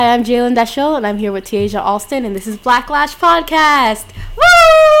Hi, I'm Jalen Deschel, and I'm here with Tiaja Alston, and this is Blacklash Podcast.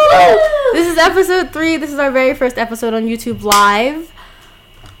 Woo! This is episode 3. This is our very first episode on YouTube Live.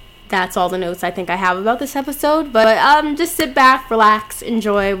 That's all the notes I think I have about this episode. But just sit back, relax,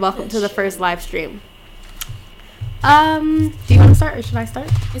 enjoy. Welcome to the first live stream. Do you want to start, or should I start?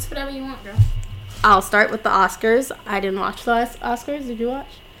 It's whatever you want, girl. I'll start with the Oscars. I didn't watch the Oscars. Did you watch?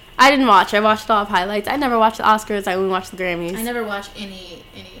 I didn't watch. I watched a lot of highlights. I never watched the Oscars. I only watched the Grammys. I never watched any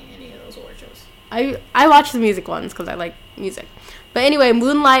of those award shows. I watched the music ones because I like music. But anyway,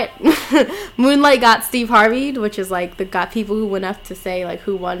 Moonlight got Steve Harvey, which is like got people who went up to say like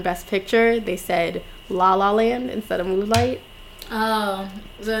who won Best Picture. They said La La Land instead of Moonlight. Oh,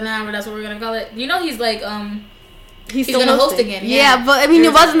 so now that's what we're gonna call it. You know, he's like he's still gonna host again. Yeah, but I mean,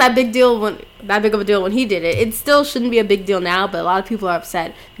 it wasn't that big of a deal when he did it. It still shouldn't be a big deal now, but a lot of people are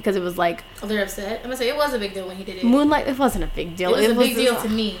upset because it was like. Oh, they're upset. I'm gonna say it was a big deal when he did it. Moonlight, it wasn't a big deal. It was a big deal to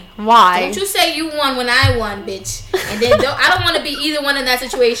me. Why? Don't you say you won when I won, bitch? And then I don't want to be either one in that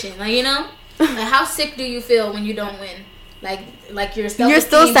situation. Like, you know, like how sick do you feel when you don't win? Like you're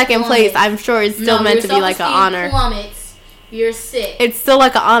still second place. I'm sure it's still meant to be like an honor. Plummets. You're sick. It's still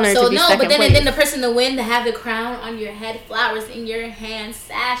like an honor to be second place. And then the person to win, to have the crown on your head, flowers in your hand,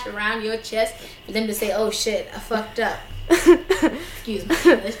 sash around your chest, for them to say, "Oh shit, I fucked up." Excuse me.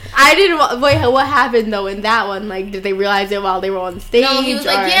 I didn't. Wait, what happened though in that one? Like, did they realize it while they were on stage? No, he was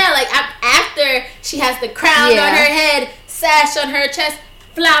like, yeah, like after she has the crown on her head, sash on her chest,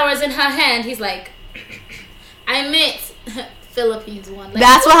 flowers in her hand. He's like, I meant. Philippines one. Like,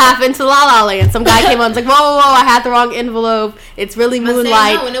 that's what happened to La La Land. Some guy came on and was like, whoa, I had the wrong envelope. It's really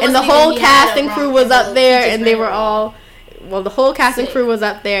Moonlight. And the whole cast and crew was up there, and they were all, the whole cast and crew was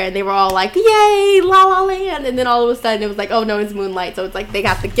up there, and they were all like, yay, La La Land. And then all of a sudden, it was like, oh, no, it's Moonlight. So it's like they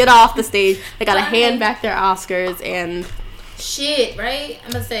got to get off the stage. They got to hand back their Oscars, and... Shit, right?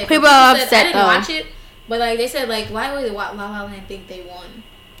 I'm going to say. People are upset, I didn't watch it, but like they said, like, why would La La Land think they won?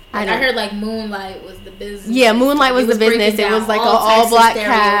 Like, I heard like Moonlight was the business. Yeah, Moonlight was the business. It was like an all black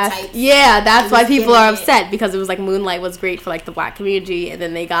cast. Yeah, that's why people are upset, because it was like Moonlight was great for like the black community, and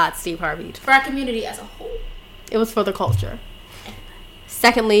then they got Steve Harvey. For our community as a whole. It was for the culture.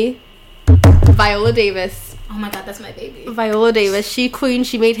 Secondly, Viola Davis. Oh my god, that's my baby. Viola Davis. She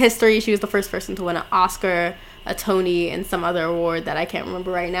made history. She was the first person to win an Oscar, a Tony, and some other award that I can't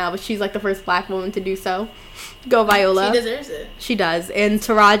remember right now, but she's like the first black woman to do so. Go Viola. She deserves it. She does. And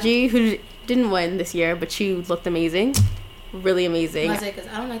Taraji, who didn't win this year, but she looked amazing. Really amazing. I say, because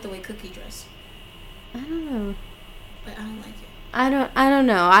I don't like the way Cookie dressed. I don't know. Like, I don't like it. I don't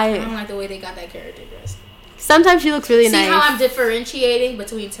know. I don't like the way they got that character dressed. Sometimes she looks really nice. See how I'm differentiating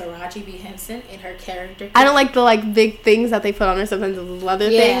between Taraji B. Henson and her character? I don't like the big things that they put on her. Sometimes the leather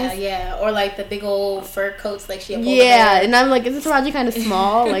things. Yeah. Or like the big old fur coats, like she had. Yeah, and I'm like, isn't Taraji kind of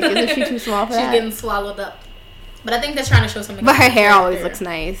small? Like, isn't she too small for that? She's getting swallowed up. But I think they're trying to show something. But her hair always looks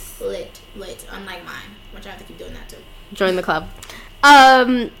nice. Lit. Unlike mine, which I have to keep doing that too. Join the club.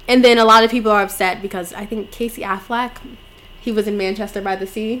 And then a lot of people are upset because I think Casey Affleck, he was in Manchester by the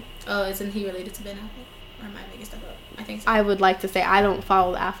Sea. Oh, isn't he related to Ben Affleck? Or am I making stuff up? I think so. I would like to say I don't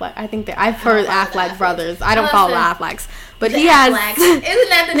follow the Affleck. I think that I've heard Affleck brothers. I don't follow the Afflecks, but he has. Isn't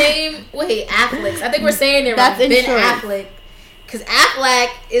that the name? Wait, Afflecks. I think we're saying it right. Ben Affleck. Because Affleck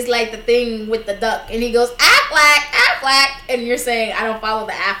is like the thing with the duck. And he goes, Affleck. And you're saying, I don't follow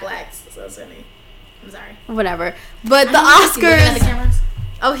the Afflecks. So it's funny. I'm sorry. Whatever. But the Oscars.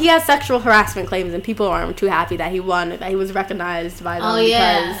 Oh, he has sexual harassment claims. And people aren't too happy that he won. That he was recognized by them. Oh,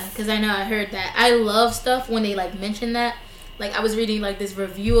 yeah. Because I know I heard that. I love stuff when they like mention that. Like, I was reading, like, this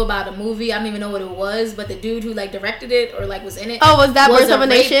review about a movie. I don't even know what it was. But the dude who, like, directed it or, like, was in it. Oh, was that Birth of a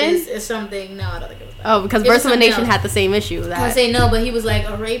Nation? Or something. No, I don't think it was that. Oh, because Birth of a Nation had the same issue. I would say no, but he was, like,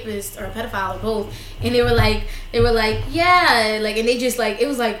 a rapist or a pedophile or both. And they were like, yeah. Like, and they just, like, it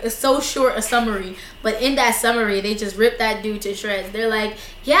was, like, so short a summary. But in that summary, they just ripped that dude to shreds. They're like,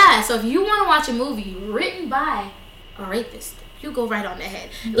 yeah, so if you want to watch a movie written by a rapist, you go right on the head.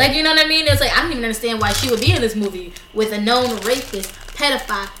 Like, you know what I mean? It's like, I don't even understand why she would be in this movie with a known rapist,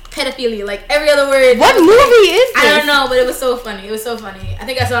 pedophile, pedophilia, like every other word. What movie is this? I don't know, but it was so funny. I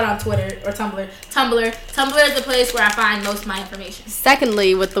think I saw it on Twitter or Tumblr. Tumblr is the place where I find most of my information.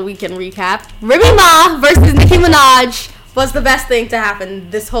 Secondly, with the weekend recap, Remy Ma versus Nicki Minaj was the best thing to happen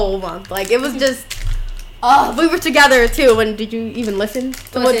this whole month. Like, it was just... Oh, we were together, too. And did you even listen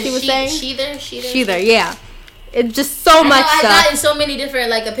to what she was saying? Shether, yeah. It's just so much stuff. I've gotten so many different,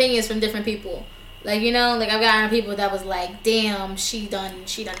 like, opinions from different people. Like, you know, like, I've gotten people that was like, damn, she done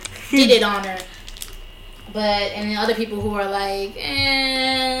did it on her. But, and then other people who are like,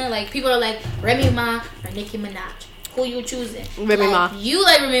 like, people are like, Remy Ma or Nicki Minaj. Who you choosing? Remy Ma. You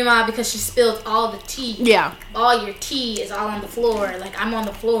like Remy Ma because she spilled all the tea. Yeah. All your tea is all on the floor. Like, I'm on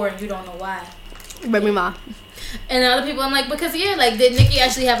the floor and you don't know why. Remy Ma. And other people, I'm like, because like, did Nicki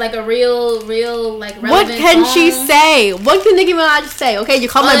actually have like a real like relevant What can song? she say? What can Nicki Minaj say? Okay, you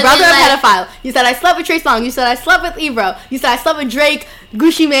called my brother a pedophile. You said I slept with Trey Songz. You said I slept with Ebro. You said I slept with Drake,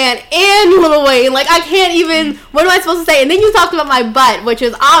 Gucci Mane, and Lil Wayne. Like, I can't even. What am I supposed to say? And then you talked about my butt, which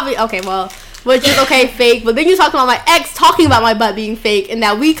is obvious. Okay, well. Which is okay, fake. But then you talked about my ex talking about my butt being fake and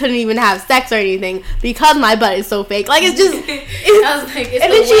that we couldn't even have sex or anything because my butt is so fake. Like, it's just. I was like, it's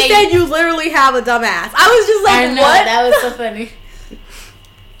and then she said you literally have a dumb ass. I was just like, I know, what? That was so funny.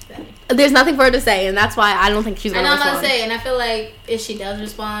 There's nothing for her to say, and that's why I don't think she's gonna respond. I'm gonna say, and I feel like if she does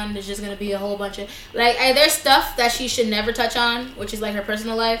respond, there's just gonna be a whole bunch of like, there's stuff that she should never touch on, which is like her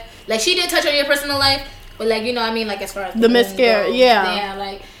personal life. Like, she did touch on your personal life, but like, you know what I mean, like as far as the miscarriage, yeah,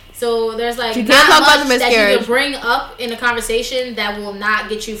 like. So there's like she not can't talk much about the miscarriage that you can bring up in a conversation that will not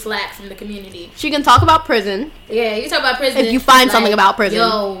get you flack from the community. She can talk about prison. Yeah, you talk about prison. If you find like, something about prison.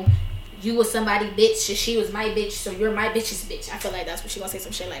 Yo, you was somebody bitch, she was my bitch, so you're my bitch's bitch. I feel like that's what she gonna say,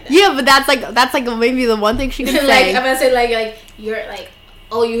 some shit like that. Yeah, but that's like maybe the one thing she can say. Like, I'm gonna say like you're like,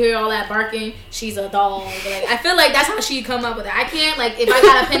 oh, you hear all that barking? She's a dog. Like, I feel like that's how she come up with it. I can't, like, if I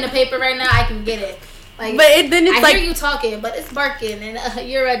got a pen and paper right now, I can get it. Like, but then it's I like, hear you talking, but it's barking, and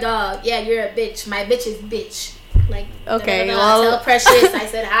you're a dog. Yeah, you're a bitch. My bitch is bitch. Like, okay, well, tell Precious I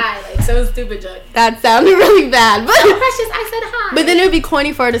said hi. Like, some stupid joke. That sounded really bad. But tell Precious I said hi. But then it would be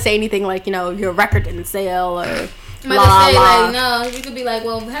corny for her to say anything like, you know, your record didn't sell or. Like, no, you could be like,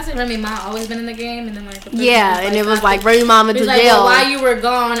 well, hasn't Remy Ma always been in the game? And then like, and it was like Remy Ma went to jail. Well, while you were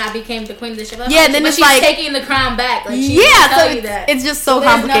gone, I became the queen of the ship. Yeah, and then it's she's like taking the crown back. Like, it's just so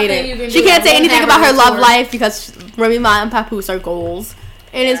complicated. She can't say anything about her love life because Remy Ma and Papoose are goals,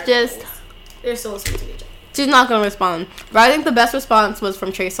 and it's just they're so sweet to each other. She's not gonna respond. But I think the best response was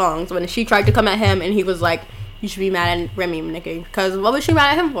from Trey Songz when she tried to come at him, and he was like, "You should be mad at Remy, Nicki, because what was she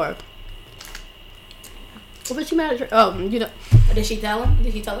mad at him for?" What was she mad at her? Oh, you know. Did she tell him?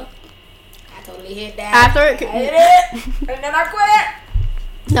 Did he tell her? I totally hit that. After I hit it. And then I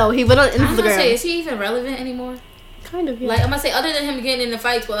quit. No, he went on Instagram. I'm gonna say, is he even relevant anymore? Kind of, yeah. Like, I'm gonna say, other than him getting into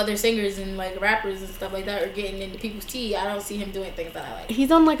fights with other singers and like rappers and stuff like that, or getting into people's tea, I don't see him doing things that I like.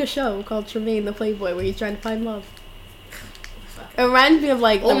 He's on like a show called Tremaine the Playboy where he's trying to find love. It reminds me of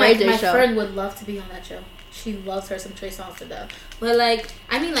like the Ray J show. My friend would love to be on that show. She loves her some Trey Songz to death. But like,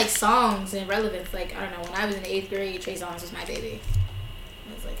 I mean, like songs and relevance. Like, I don't know. When I was in the 8th grade, Trey Songz was my baby.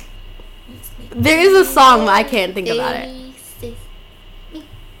 I was like, there is a song, but I can't think about it.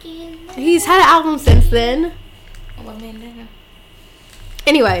 He's had an album since then.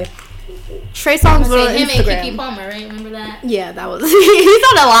 Anyway, Trey Songz went on him Instagram. And Keke Palmer, right? Remember that? Yeah, that was. He's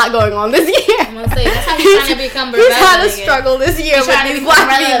had a lot going on this year. I'm gonna say that's how he's trying to become. He's had a struggle this year with these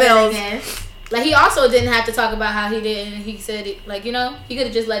black females. Like, he also didn't have to talk about how he didn't. He said, like, you know, he could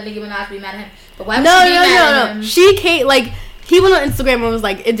have just let Nicki Minaj be mad at him. But why would she be mad at him? She came, like, he went on Instagram and was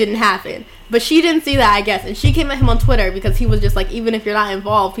like, it didn't happen. But she didn't see that, I guess. And she came at him on Twitter because he was just like, even if you're not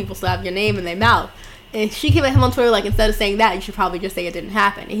involved, people still have your name in their mouth. And she came at him on Twitter like, instead of saying that, you should probably just say it didn't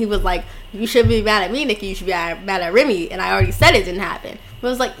happen. And he was like, you should be mad at me, Nicki. You should be mad at Remy. And I already said it didn't happen. But it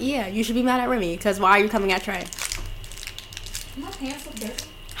was like, yeah, you should be mad at Remy because why are you coming at Trey? My pants look dirty.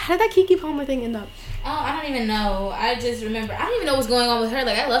 How did that Keke Palmer thing end up? Oh, I don't even know. I just remember. I don't even know what's going on with her.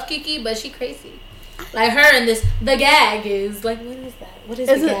 Like, I love Keke, but she crazy. Like, her and this, the gag is like, what is that? What is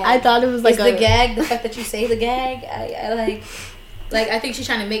the gag? I thought it was like the gag. The fact that you say the gag, I like. I think she's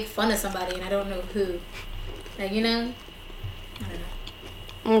trying to make fun of somebody, and I don't know who. Like, you know, I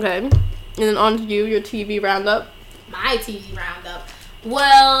don't know. Okay, and then on to you, your TV roundup. My TV roundup.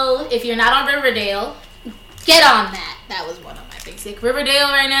 Well, if you're not on Riverdale, get on that. That was one of my things. Like, Riverdale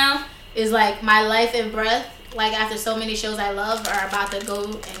right now is like my life and breath. Like, after so many shows I love are about to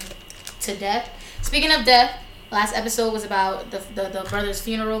go to death. Speaking of death, last episode was about the brother's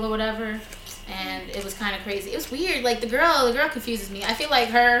funeral or whatever, and it was kind of crazy. It was weird. Like, the girl confuses me. I feel like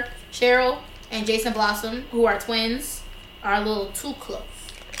her, Cheryl, and Jason Blossom, who are twins, are a little too close.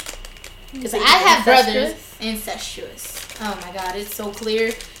 Because I have brothers. Incestuous. Oh my god, it's so clear.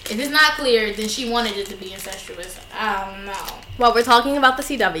 If it's not clear, then she wanted it to be incestuous. I don't know. While we're talking about the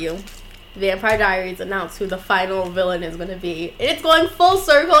CW, Vampire Diaries announced who the final villain is going to be. And it's going full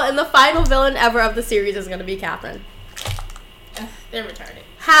circle, and the final villain ever of the series is going to be Catherine. They're retarded.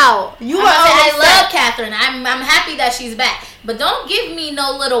 How? I love Catherine. I'm happy that she's back. But don't give me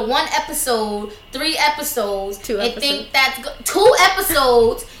no little 1 episode, 3 episodes, 2 episodes. And think that's 2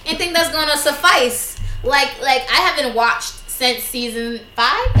 episodes and think that's gonna suffice. Like I haven't watched since season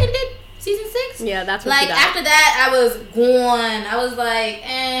 5 ended. Season 6? Yeah, that's what like, after that, I was gone. I was like,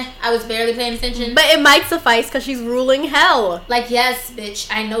 I was barely paying attention. But it might suffice because she's ruling hell. Like, yes, bitch,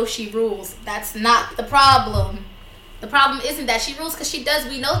 I know she rules. That's not the problem. The problem isn't that she rules because she does.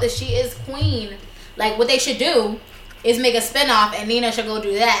 We know that she is queen. Like, what they should do is make a spinoff and Nina should go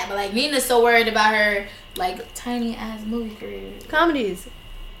do that. But, like, Nina's so worried about her, like, tiny-ass movie career. Comedies.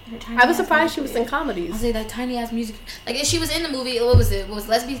 I was surprised she was in comedies. I was like, that tiny-ass music. Like, if she was in the movie, what was it? What was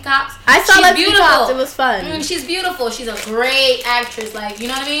Lesbian Cops? I saw Lesbian Cops. It was fun. She's beautiful. She's a great actress. Like, you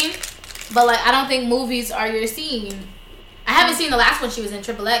know what I mean? But, like, I don't think movies are your scene. I haven't seen the last one she was in,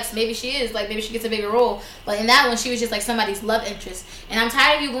 Triple X. Maybe she is. Like, maybe she gets a bigger role. But in that one, she was just, like, somebody's love interest. And I'm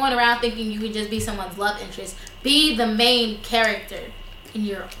tired of you going around thinking you can just be someone's love interest. Be the main character in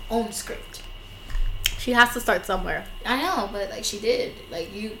your own script. She has to start somewhere. I know, but like she did.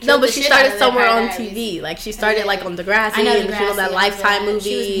 Like you. No, but she started somewhere on TV. Like she started like on Degrassi, and she was that Lifetime movie.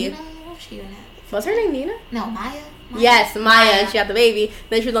 She was Nina. What was she doing that? Was her name Nina? No, Maya. Yes, Maya, and she had the baby.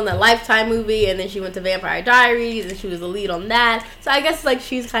 Then she was on that Lifetime movie, and then she went to Vampire Diaries, and she was the lead on that. So I guess like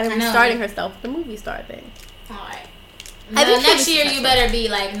she's kind of restarting herself with the movie star thing. All right. I think next year you better be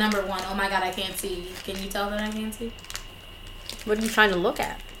like number 1. Oh my God, I can't see. Can you tell that I can't see? What are you trying to look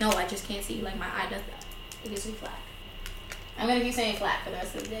at? No, I just can't see. Like my eye does that. It gives me flack. I'm gonna keep saying flack for the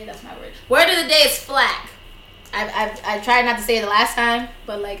rest of the day. That's my word. Word of the day is flack. I tried not to say it the last time,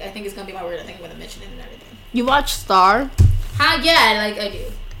 but like I think it's gonna be my word. I think I'm gonna mention it and everything. You watch Star? Yeah, like I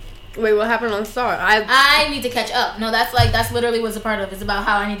do. Wait, what happened on Star? I need to catch up. No, that's literally what's a part of. It's about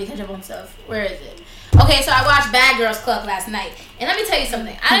how I need to catch up on stuff. Where is it? Okay, so I watched Bad Girls Club last night, and let me tell you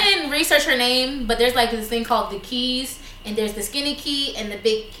something. I didn't research her name, but there's like this thing called the keys, and there's the skinny key and the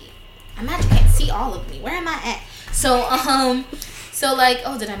big key. I'm not, you can't see all of me. Where am I at? So like,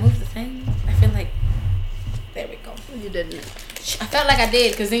 oh, did I move the thing? I feel like, there we go. You didn't. I felt like I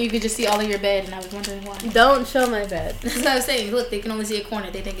did, because then you could just see all of your bed, and I was wondering why. Don't show my bed. That's what I was saying. Look, they can only see a corner.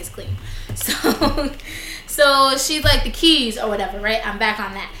 They think it's clean. So she's like the keys or whatever, right? I'm back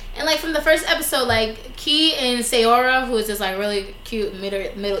on that. And like from the first episode, like Key and Sayora, who is this like really cute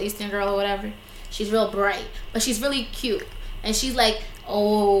Middle Eastern girl or whatever, she's real bright, but she's really cute. And she's like,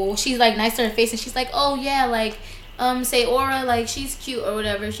 oh, she's like nice to her face, and she's like, oh yeah, like Sayora, like she's cute or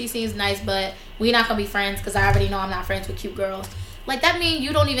whatever. She seems nice, but we're not gonna be friends because I already know I'm not friends with cute girls. Like that means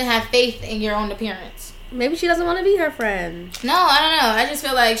you don't even have faith in your own appearance. Maybe she doesn't want to be her friend. No, I don't know. I just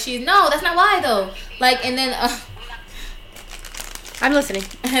feel like no, that's not why though. Like, and then I'm listening.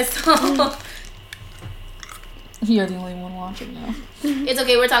 So you're the only one watching now. It's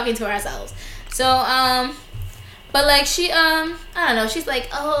okay. We're talking to ourselves. So but like she I don't know. She's like,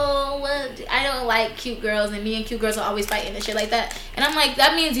 oh, well, I don't like cute girls, and me and cute girls are always fighting and shit like that. And I'm like,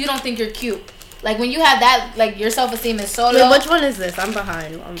 that means you don't think you're cute. Like when you have that, like your self-esteem is so low. Wait, which one is this? I'm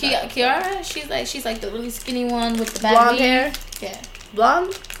behind. Kiara, she's like the really skinny one with the bad blonde hair. Yeah.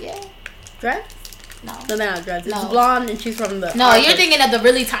 Blonde. Yeah. Dress. No, they're not dressed. It's blonde, and she's from the. No, you're thinking of the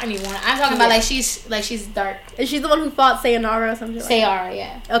really tiny one. I'm talking about like she's dark. Is she the one who fought Sayonara or something? Sayara,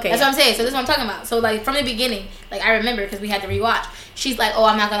 yeah. Okay, that's what I'm saying. So this is what I'm talking about. So like from the beginning, like I remember because we had to rewatch. She's like, oh,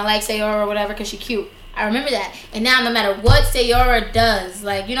 I'm not gonna like Sayora or whatever because she's cute. I remember that. And now no matter what Sayora does,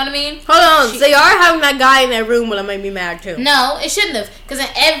 like you know what I mean? Hold on, Sayora having that guy in that room would have made me mad too. No, it shouldn't have. Because in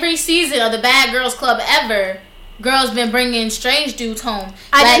every season of the Bad Girls Club ever, girls been bringing strange dudes home.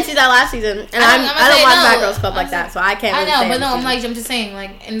 I didn't see that last season, and I don't watch Bad Girls Club like that, so I can't. I know, but no, I'm just saying,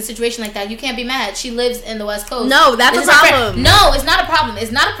 like in a situation like that, you can't be mad. She lives in the West Coast. No, that's a problem. No, it's not a problem.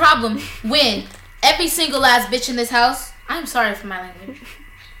 It's not a problem when every single last bitch in this house. I'm sorry for my language,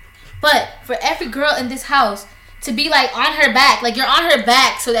 but for every girl in this house to be like on her back, like you're on her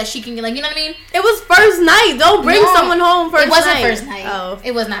back so that she can, like, you know what I mean? It was first night. Don't bring someone home first night. It wasn't first night. Oh,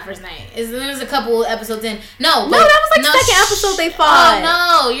 it was not first night. There was a couple episodes in. No, that was like second episode they fought.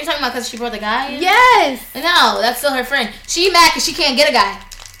 Oh no, you're talking about because she brought the guy in? Yes. No, that's still her friend. She mad because she can't get a guy.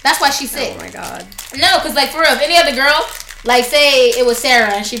 That's why she's sick. Oh my god. No, because like for real, if any other girl, like say it was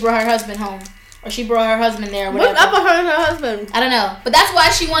Sarah and she brought her husband home. Or she brought her husband there or whatever. What's up with her and her husband? I don't know. But that's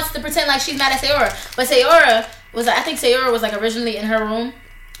why she wants to pretend like she's mad at Sayora. But Sayora was, I think Sayora was like originally in her room.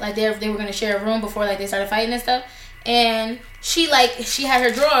 Like they were going to share a room before like they started fighting and stuff. And she had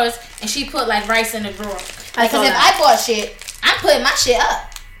her drawers and she put like rice in the drawer. Because if I bought shit, I'm putting my shit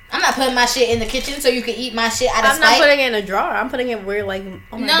up. I'm not putting my shit in the kitchen so you can eat my shit out of spite. I'm not putting it in a drawer. I'm putting it where like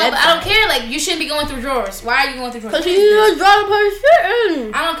on my bedside. But I don't care. Like you shouldn't be going through drawers. Why are you going through drawers? Because you need a drawer to put her shit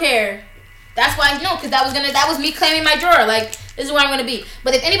in. I don't care. That's why because that was me claiming my drawer. Like this is where I'm gonna be.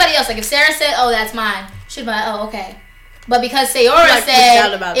 But if anybody else, like if Sarah said, "Oh, that's mine," she'd be like, "Oh, okay." But because Sayora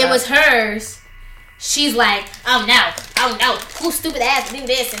said it was hers, she's like, oh no, who's stupid ass do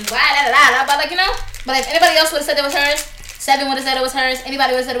this and blah blah blah blah, like, you know. But if anybody else would have said it was hers, Seven would have said it was hers,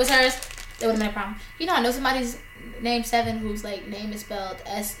 anybody would have said it was hers, there would have been a problem. You know, I know somebody's named Seven whose like name is spelled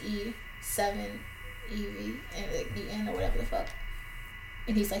SE7EV and like the N or whatever the fuck.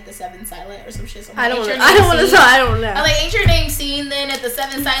 And he's like the 7 silent or some shit. So I don't know. I'm like, ain't your name Scene then at the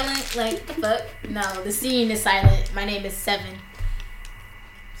 7 silent? Like, what the fuck? No, the Scene is silent. My name is 7.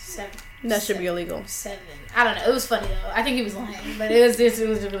 That should be illegal. 7. I don't know. It was funny though. I think he was lying, but it was just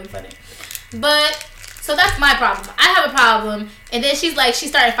really funny. But so that's my problem. I have a problem, and then she's like, she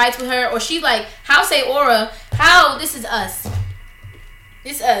started fights with her, or she like, how say Aura? How this is us?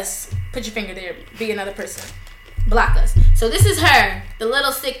 This us. Put your finger there. Be another person. Block us. So this is her, the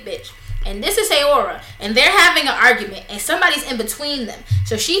little sick bitch, and this is Sayora, and they're having an argument, and somebody's in between them.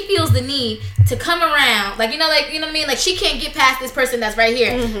 So she feels the need to come around, like, you know what I mean? Like, she can't get past this person that's right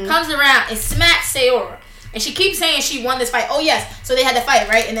here. Mm-hmm. Comes around and smacks Sayora, and she keeps saying she won this fight. Oh yes, so they had to fight,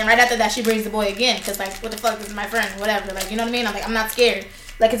 right? And then right after that, she brings the boy again, because like, what the fuck, this is my friend, whatever. Like, you know what I mean? I'm like, I'm not scared.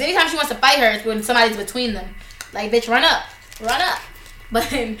 Like, because anytime she wants to fight her, it's when somebody's between them. Like, bitch, run up. But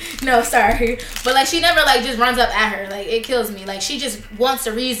no, sorry. But like, she never like just runs up at her. Like, it kills me. Like, she just wants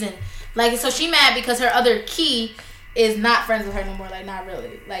a reason. Like, so she mad because her other key is not friends with her no more. Like, not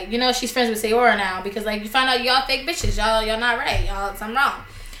really. Like, you know, she's friends with Sayora now because like, you find out y'all fake bitches. Y'all not right. Y'all something wrong.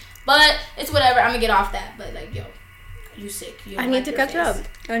 But it's whatever. I'm gonna get off that. But like, yo, you sick. I need to catch up.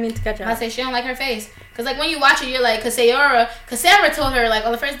 I say she don't like her face. Cause like when you watch it, you're like, cause Sarah told her like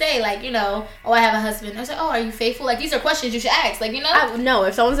on the first day, like, you know, oh, I have a husband. I was like, oh, are you faithful? Like, these are questions you should ask, like, you know. No,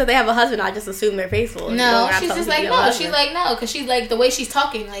 if someone said they have a husband, I just assume they're faithful. No, she's just like no. She's like no, cause she's like the way she's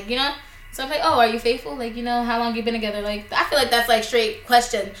talking, like, you know. So I'm like, oh, are you faithful? Like, you know, how long you been together? Like, I feel like that's like straight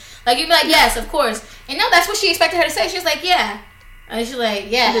question. Like, you'd be like, yes, of course. And no, that's what she expected her to say. She was like, yeah. And she's like,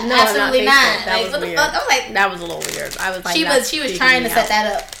 yeah, no, absolutely not. That like, was what weird. the fuck? I was like, that was a little weird. I was like, she was trying to set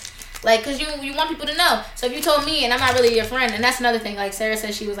that up. Like, because you want people to know. So if you told me and I'm not really your friend, and that's another thing. Like, Sarah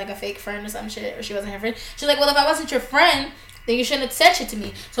said she was like a fake friend or some shit, or she wasn't her friend. She's like, well, if I wasn't your friend, then you shouldn't have said shit to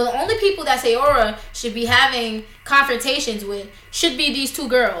me. So the only people that Sayora should be having confrontations with should be these two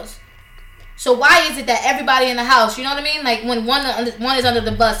girls. So why is it that everybody in the house, you know what I mean? Like, when one is under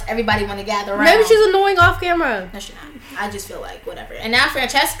the bus, everybody want to gather around. Maybe she's annoying off camera. No, she's not. I just feel like whatever. And now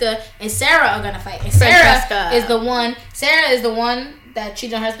Francesca and Sarah are gonna fight. And Sarah is the one that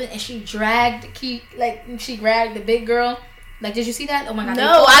cheated on her husband, and she grabbed the big girl. Like, did you see that? Oh my god!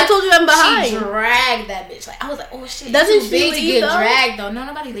 No, I told you I'm behind. She dragged that bitch. Like, I was like, oh shit. Doesn't she big leave, to get though? dragged though? No,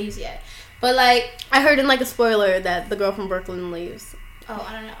 nobody leaves yet. But like, I heard in like a spoiler that the girl from Brooklyn leaves. Oh,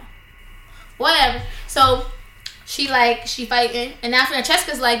 I don't know. Whatever. So she fighting, and now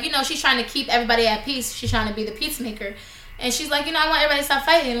Francesca's like, you know, she's trying to keep everybody at peace. She's trying to be the peacemaker, and she's like, you know, I want everybody to stop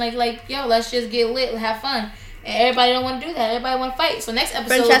fighting. Like, yo, let's just get lit, have fun. And everybody don't want to do that. Everybody want to fight. So next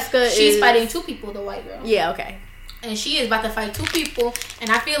episode, she's fighting 2 people, the white girl. Yeah, okay. And she is about to fight 2 people,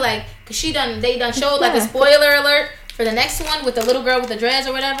 and I feel like because they done showed like a spoiler alert for the next one with the little girl with the dreads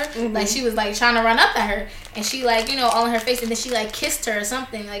or whatever. Mm-hmm. Like, she was like trying to run up at her, and she like, you know, all in her face, and then she like kissed her or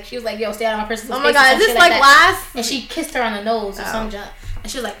something. Like, she was like, yo, stay out of my person's face. Oh my god, is this like last? And she kissed her on the nose or some junk,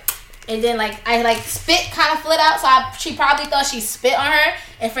 and she was like, and then like I like spit kind of flit out, so she probably thought she spit on her,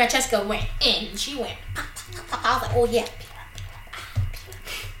 and Francesca went in. She went. I was like, oh yeah.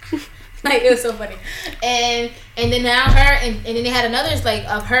 Like, it was so funny. And then now her and then they had another like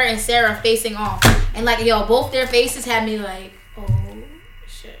of her and Sarah facing off, and like, yo, both their faces had me like, oh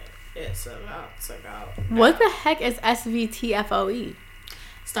shit, it's about to go. What the heck is SVTFOE?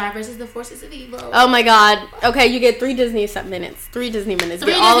 Star versus the Forces of Evil. Oh my god. Okay, you get 3 Disney minutes. 3 Disney minutes.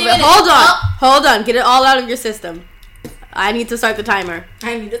 Get all of it. Hold on. Get it all out of your system. I need to start the timer.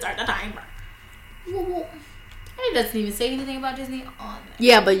 It doesn't even say anything about Disney on there.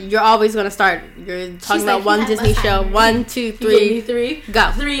 Yeah, but you're always going to start. You're talking about one Disney show. 1, 2, 3. 3.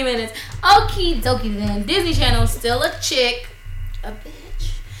 Go. 3 minutes. Okie dokie then. Disney Channel, still a chick. A bitch.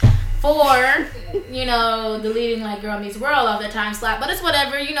 For, you know, deleting like Girl Meets World off the time slot. But it's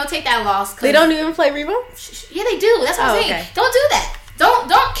whatever. You know, take that loss. They don't even play reruns? Yeah, they do. That's what I'm saying. Okay. Don't do that.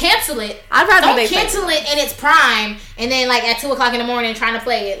 Don't cancel it. I'd rather don't cancel it in its prime and then like at 2:00 in the morning trying to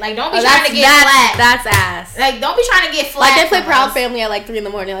play it. Like, don't be trying to get flat. That's ass. Like, don't be trying to get flat. Like, they play Proud Family at like 3 in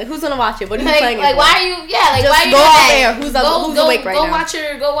the morning. Like, who's gonna watch it? What are you playing? Like, why are you? Yeah, like, just why are you go doing out there? that? Who's awake right now?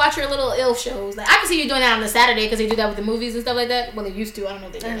 Go watch your little ill shows. Like, I can see you doing that on the Saturday because they do that with the movies and stuff like that. Well, they used to. I don't know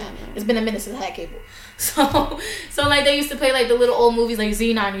if they do that. It's been a minute since I had cable. So like, they used to play like the little old movies. Like,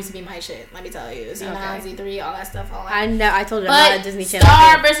 Xenon used to be my shit. Let me tell you, Xenon, Z3, all that stuff. All that. I know. I told you I'm not a Disney Channel.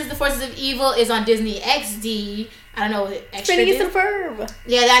 Star versus the Forces of Evil is on Disney XD. I don't know what extra. Phineas and Ferb.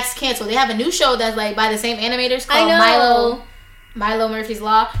 Yeah, that's canceled. They have a new show that's like by the same animators called Milo Murphy's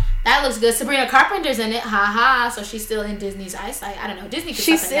Law. That looks good. Sabrina Carpenter's in it. Ha. So she's still in Disney's eyesight. I don't know. Disney.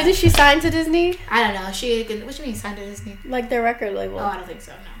 Isn't she signed to Disney? I don't know. What do you mean signed to Disney? Like their record label. Oh, I don't think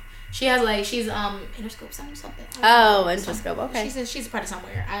so. No. She has she's Interscope something. Oh, Interscope. Okay. She's a part of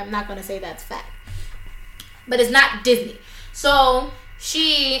somewhere. I'm not gonna say that's fact, but it's not Disney. So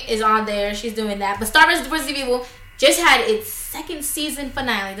she is on there. She's doing that. But Star vs. the People just had its second season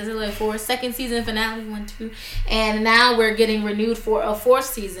finale. Does it look for second season finale 1, 2, and now we're getting renewed for a fourth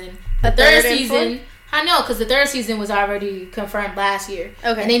season. The third season. I know, because the third season was already confirmed last year.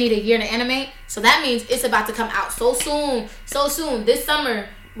 Okay. And they need a year to animate, so that means it's about to come out so soon. This summer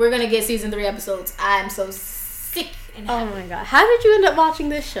we're gonna get season 3 episodes. I'm so sick. Oh my god! How did you end up watching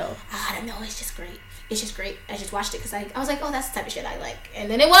this show? I don't know. It's just great. I just watched it because I was like, oh, that's the type of shit I like. And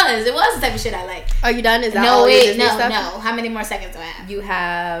then it was the type of shit I like. Are you done? Is that all your Disney stuff? No. How many more seconds do I have? You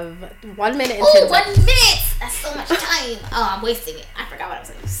have 1 minute and 10 seconds. 1 minute! That's so much time. Oh, I'm wasting it. I forgot what I was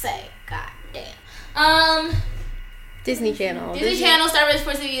going to say. God damn. Disney Channel. Disney Channel, Star Wars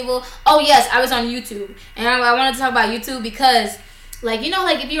Force of Evil. Oh, yes, I was on YouTube. And I wanted to talk about YouTube because, like, you know,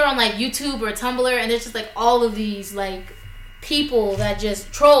 like, if you're on, like, YouTube or Tumblr and there's just, like, all of these, like, people that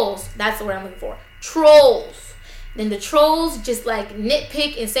just... Trolls. That's the word I'm looking for. Trolls. Then the trolls just like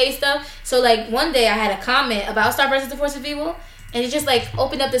nitpick and say stuff. So like one day I had a comment about Star vs. the Force of Evil, and it just like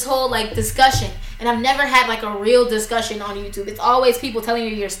opened up this whole like discussion. And I've never had like a real discussion on YouTube. It's always people telling you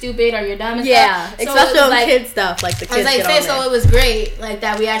you're stupid or you're dumb and stuff. So especially on like, kid stuff. Like the kids get on there. So it was great like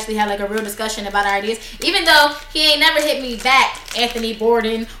that we actually had like a real discussion about our ideas. Even though he ain't never hit me back, Anthony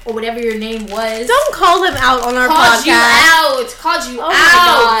Borden or whatever your name was. Don't call him out on our podcast. Called you out.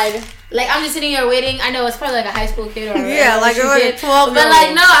 My God. Like, I'm just sitting here waiting. I know it's probably like a high school kid or yeah, like a 12. But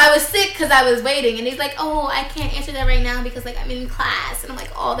like, no, I was sick because I was waiting, and he's like, "Oh, I can't answer that right now because like I'm in class." And I'm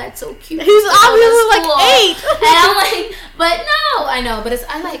like, "Oh, that's so cute." He's obviously like 8, and I'm like, "But no, I know." But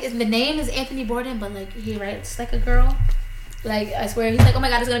the name is Anthony Borden, but like he writes like a girl. Like I swear, he's like, "Oh my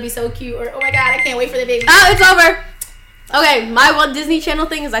God, it's gonna be so cute," or "Oh my God, I can't wait for the baby." Oh, it's over. Okay, my one Disney Channel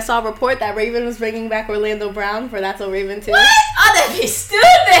thing is I saw a report that Raven was bringing back Orlando Brown for That's So Raven too. What? Oh, that'd be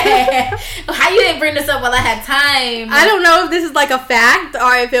stupid. How you didn't bring this up while I had time? I don't know if this is like a fact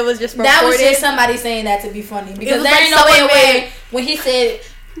or if it was just reported. That was just somebody saying that to be funny. Because there ain't no way when he said,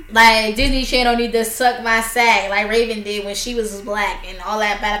 like, Disney Channel need to suck my sack like Raven did when she was black and all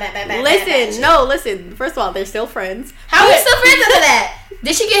that bad. Listen. First of all, they're still friends. How are we still friends after that?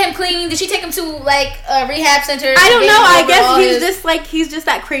 Did she get him clean? Did she take him to like a rehab center? I don't know. I guess he's just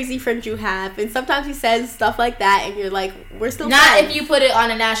that crazy friend you have, and sometimes he says stuff like that, and you're like, we're still not friends. If you put it on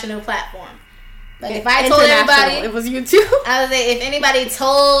a national platform. Like if I told everybody, it was you too. I was like, if anybody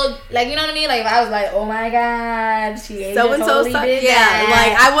told, like, you know what I mean? Like if I was like, oh my God, she so and so stuff. Yeah,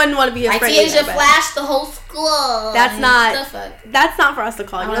 like I wouldn't want to be a friend. Asia flashed the whole school. That's not for us to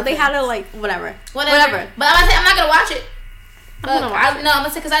call. You know, they had to like whatever. But I'm not gonna watch it. I'm gonna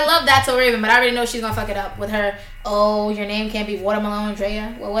say because I love That's So Raven, but I already know she's gonna fuck it up with her. Oh, your name can't be Watermelon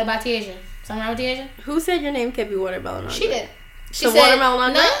Andrea. Well, what about Tiaja? Something wrong with Tiaja? Who said your name can't be Watermelon Andrea? She did. She said Watermelon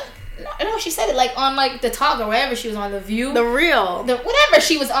Andrea. No, she said it like on like the talk or wherever she was on, The View, The Real, whatever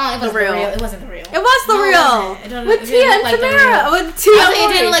she was on. It wasn't the real. It wasn't the real. It was the real. With Tia and Tamara. With Tia.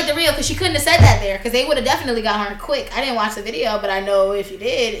 It didn't look like the real because she couldn't have said that there because they would have definitely got her quick. I didn't watch the video, but I know if you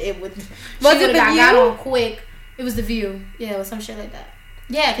did, it would. Was it The View? Got on quick. It was The View. Yeah, it was some shit like that.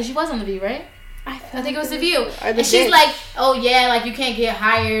 Yeah, because she was on The View, right? I think it was The View. And she's like, oh yeah, like you can't get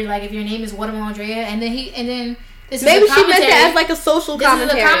hired like if your name is Watermelon Andrea, and then. Maybe she meant it as like a social commentary.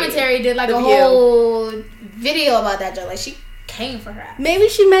 This is a commentary. Did like a whole video about that joke. Like she came for her. Maybe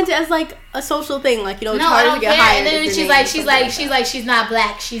she meant it as like a social thing. Like, you know, it's hard to get hired. And then she's not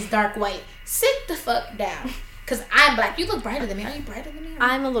black. She's dark white. Sit the fuck down. Because I'm black. You look brighter than me. Are you brighter than me?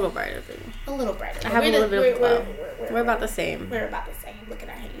 I'm a little brighter than you. A little brighter. I have a little bit of glow. We're about the same. We're about the same. Look at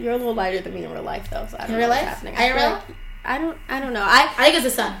our hands. You're a little lighter than me in real life, though. So I don't know what's happening. Are you real? I don't know. I think it's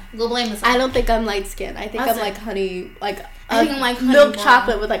the sun. We'll blame the sun. I don't think I'm light skinned. I think I'm like honey, like I think I'm like honey milk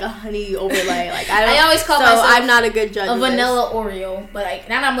chocolate with like a honey overlay. Like I always call myself. I'm not a good judge. A vanilla Oreo, but like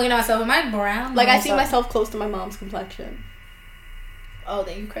now I'm looking at myself. Am I brown? Like I see myself close to my mom's complexion. Oh,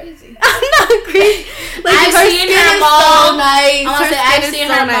 then you crazy. I'm not crazy. Like I've seen her mom. So nice. I've seen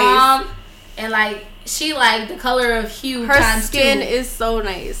her mom, and like she like the color of hue. Her skin is so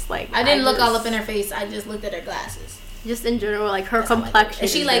nice. Like I didn't look all up in her face. I just looked at her glasses. Just in general, like her complexion. And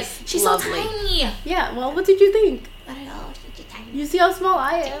she's lovely. So tiny. Yeah. Well, what did you think? I don't know. She's tiny. You see how small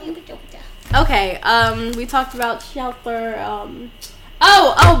I am. Okay. We talked about Shelter.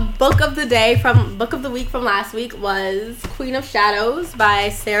 book of the week from last week was Queen of Shadows by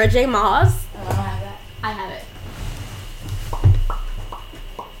Sarah J. Maas. Oh, I don't have that. I have it.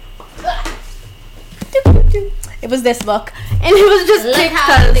 It was this book, and it was just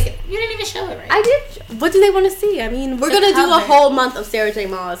because you didn't even show it right. I did. What do they want to see? I mean, we're gonna do a whole month of Sarah J.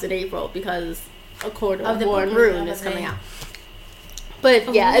 Maas in April because A Court of War and Ruin is coming out.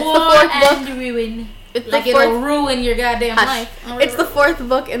 But yeah, it's the fourth book. Ruin. It's like it'll ruin your goddamn life. It's the fourth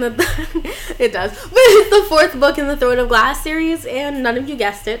book in the. It does, but it's the fourth book in the Throne of Glass series, and none of you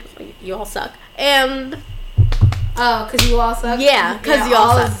guessed it. You all suck, and. Oh, because you all suck? Yeah, because you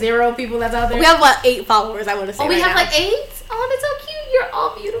all suck. 0 people that's out there. We have 8 followers, I want to say. Oh, we have now. 8? Oh, that's so cute. You're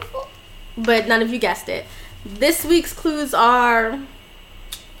all beautiful. But none of you guessed it. This week's clues are: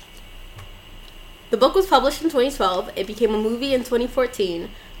 the book was published in 2012. It became a movie in 2014.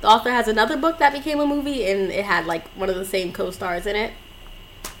 The author has another book that became a movie, and it had one of the same co-stars in it.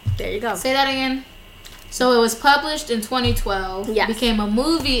 There you go. Say that again. So it was published in 2012. Yes. Became a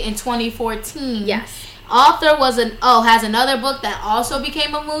movie in 2014. Yes. Author has another book that also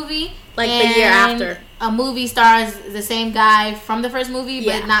became a movie. The year after. A movie stars the same guy from the first movie,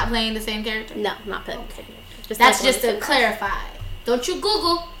 but not playing the same character? No, not playing the same character. That's just to clarify. Don't you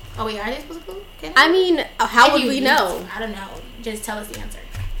Google. Oh, wait, are they supposed to Google? I mean, how would we know? I don't know. Just tell us the answer.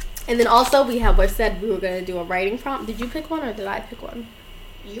 And then also we said we were going to do a writing prompt. Did you pick one or did I pick one?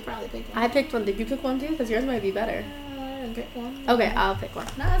 You probably picked one. I picked one. Did you pick one too? Because yours might be better. I didn't pick one. Okay, I'll pick one.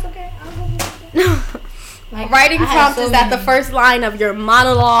 No, it's okay. I'll go. Writing prompt is that the first line of your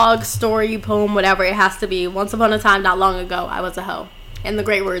monologue, story, poem, whatever it has to be. Once upon a time, not long ago, I was a hoe. In the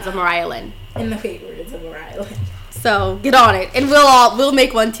great words of Mariah Lynn. In the great words of Mariah Lynn. So get on it, and we'll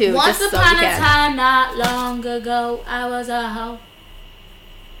make one too. Once upon a time, not long ago, I was a hoe.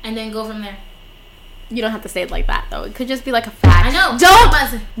 And then go from there. You don't have to say it like that though. It could just be like a fact. I know.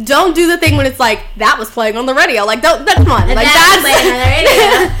 Don't do the thing when it's like that was playing on the radio. Like that's one. Like that's playing on the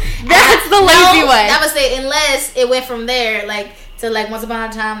radio. That's the lazy way. I would say unless it went from there to once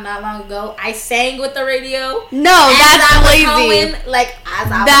upon a time not long ago. I sang with the radio. No, that's lazy.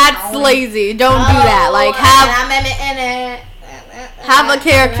 That's lazy. Don't do that. Have a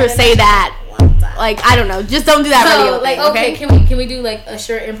character say that. I don't know. Just don't do that radio thing. Okay. Can we do a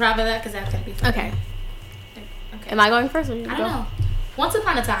short improv of that? Because that's gonna be fun. Okay. Am I going first? Or you I don't know. Once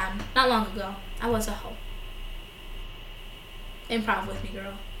upon a time, not long ago, I was a hoe. Improv with me,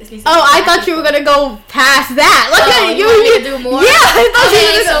 girl. I thought you were gonna go past that. You want me to do more? Yeah, I thought you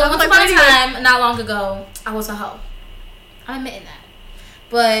were gonna. So once upon a time, not long ago, I was a hoe. I'm admitting that,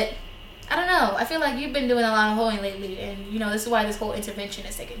 but I don't know. I feel like you've been doing a lot of hoeing lately, and this is why this whole intervention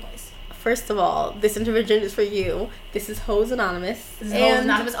is taking place. First of all, this intervention is for you. This is Hoes Anonymous. This is Hoes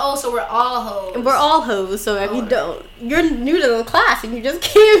Anonymous. Oh, so we're all hoes. We're all hoes. So if you're new to the class and you just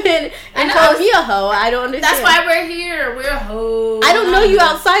came in and called me a hoe, I don't understand. That's why we're here. We're hoes. I don't know you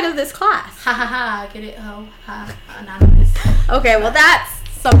outside of this class. Ha ha ha. Get it? Ho. Ha. Anonymous. Okay, well that's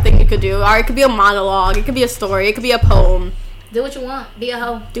something you could do. Or it could be a monologue. It could be a story. It could be a poem. Do what you want. Be a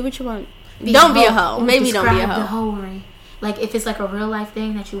hoe. Do what you want. Don't be a hoe. Maybe don't be a hoe. The hoery. If it's a real life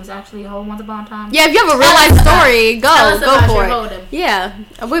thing that you was actually a hoe once upon a time. Yeah, if you have a real life story, go for it. Holding. Yeah,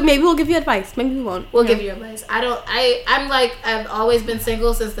 maybe we'll give you advice. Maybe we won't. We'll give you advice. I've always been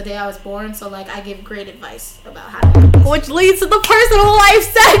single since the day I was born. So I give great advice about how to do this. Which leads to the personal life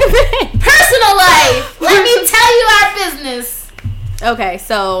segment. Personal life. Let me tell you our business. Okay,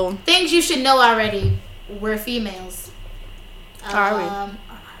 so things you should know already. We're females. Are we?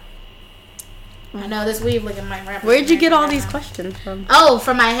 I know this weave looking my rap. Where'd you get all these questions from? Oh,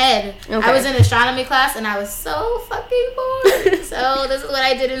 from my head. Okay. I was in astronomy class and I was so fucking bored. So this is what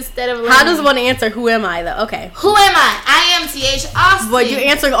I did instead of learning. How does one answer who am I though? Okay. Who am I? I am T.H. Austin. But you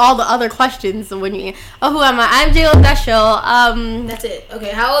answering all the other questions when you who am I? I'm J.Lo Deschel. That's it. Okay,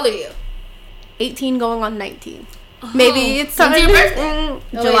 how old are you? 18 going on 19. Maybe it's something. Your birthday?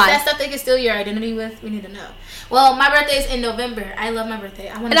 July. Is that stuff they can steal your identity with? We need to know. Well, my birthday is in November. I love my birthday.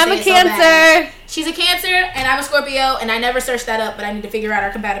 And I'm a Cancer. She's a Cancer, and I'm a Scorpio, and I never searched that up, but I need to figure out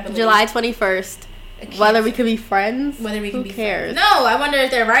our compatibility. July 21st. Whether we could be friends? Whether we can be friends. No, I wonder if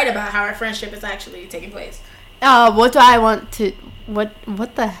they're right about how our friendship is actually taking place. What do I want to... What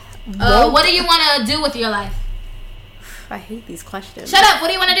the... what do you want to do with your life? I hate these questions. Shut up. What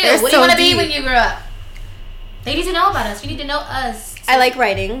do you want to do? What do you want to be when you grow up? They need to know about us. You need to know us. I like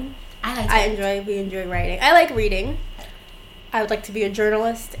writing. We enjoy writing. I like reading. I would like to be a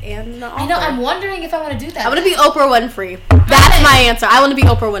journalist and an author. I know. I'm wondering if I want to do that. I want to be Oprah Winfrey. That's my answer. I want to be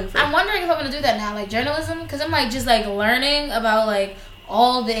Oprah Winfrey. I'm wondering if I want to do that now, journalism, because I'm just learning about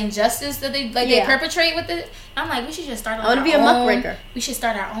all the injustice that they perpetrate with it. I'm like, we should just start. Like, I want to be a muckraker. We should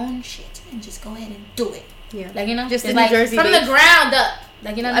start our own shit and just go ahead and do it. Yeah, like, you know, just in like, New Jersey from the ground up.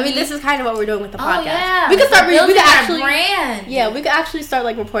 Like, you know, I mean, this is kind of what we're doing with the podcast. Yeah, we could start. We could actually brand. Yeah, we could actually start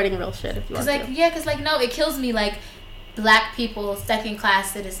like reporting real shit if you want to. Because no, it kills me. Like, black people, second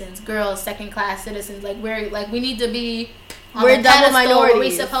class citizens, girls, second class citizens. Like, we need to be. We're double minorities. Where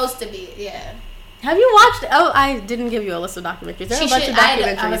we supposed to be. Yeah. Have you watched? Oh, I didn't give you a list of documentaries. There are a bunch of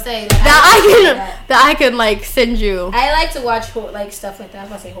documentaries I would say that I can like send you. I like to watch like stuff like that. I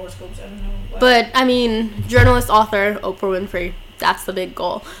was about to say horoscopes. I don't know. But I mean, journalist, author, Oprah Winfrey. That's the big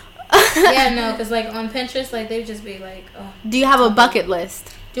goal. Yeah, no, because like on Pinterest, like they just be like. Oh, do you have a bucket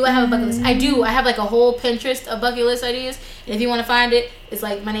list? Do I have a bucket list? I do. I have like a whole Pinterest of bucket list ideas. And if you want to find it, it's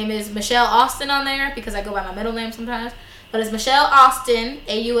like my name is Michelle Austin on there because I go by my middle name sometimes. But it's Michelle Austin,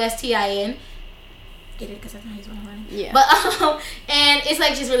 Austin. Get it? Because that's not what I'm running. Yeah. But and it's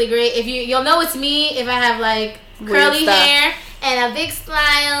like just really great. If you'll know it's me if I have like curly hair and a big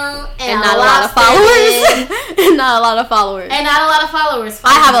smile and not a lot of followers. And not a lot of followers. And not a lot of followers.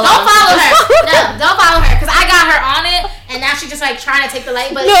 I have a lot. Don't follow her. No, don't follow her because I got her on it and now she's just like trying to take the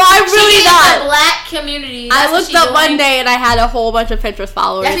light. But no, I'm really not. The black community. I looked up one day and I had a whole bunch of Pinterest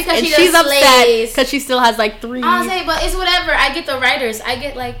followers. That's because and she's upset because she still has like 3. I'll say, but it's whatever. I get the writers. I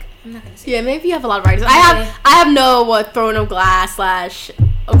get like. I'm not gonna say. Yeah, maybe you have a lot of writers. I have no Throne of Glass /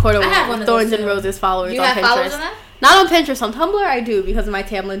 Thorns and Roses followers on Pinterest. Followers on that? Not on Pinterest. On Tumblr, I do because of my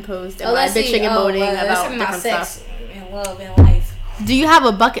Tamlin post and my bitching and moaning about different stuff. And love and life. Do you have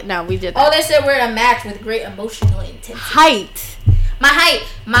a bucket now? We did that. Oh, they said we're a match with great emotional intensity. Height. My height.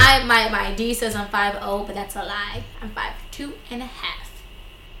 My ID says I'm 5'0", but that's a lie. I'm 5'2.5".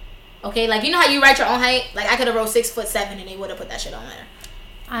 Okay, like you know how you write your own height? Like I could have wrote 6'7" and they would have put that shit on there.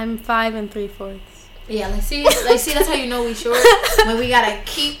 I'm 5 3/4. Yeah, see, that's how you know we short. When we gotta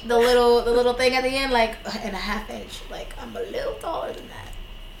keep the little thing at the end, like in a half inch. Like I'm a little taller than that.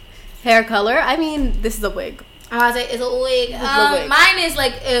 Hair color? I mean, this is a wig. I was like, it's a wig. Mine is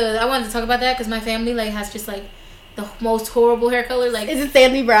like, I wanted to talk about that because my family like has just like the most horrible hair color. Like, is it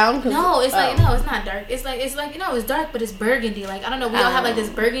sandy brown? No, it's like no, it's not dark. It's like it's dark, but it's burgundy. Like I don't know, we all have like this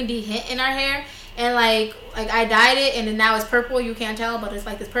burgundy hint in our hair. And like I dyed it and then now it's purple. You can't tell, but it's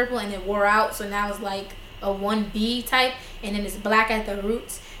like this purple and it wore out. So now it's like a 1B type and then it's black at the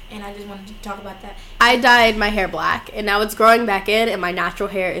roots. And I just wanted to talk about that. I dyed my hair black and now it's growing back in and my natural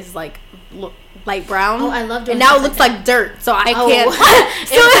hair is like light brown. Oh, I love doing. And now it looks like dirt, so I can't.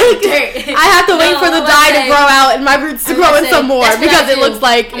 So like dirt. I have to wait for the dye to grow out and my roots to grow in some more because it looks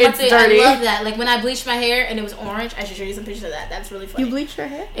like it's dirty. I love that. Like when I bleached my hair and it was orange, I should show you some pictures of that. That's really funny. You bleached your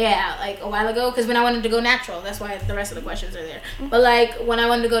hair? Yeah, like a while ago because when I wanted to go natural, that's why the rest of the questions are there. Mm-hmm. But like when I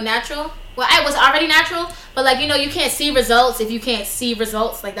wanted to go natural, well, I was already natural, but like you know, you can't see results if you can't see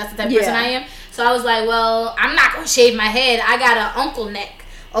results. Like that's the type of person I am. So I was like, well, I'm not gonna shave my head. I got an uncle neck.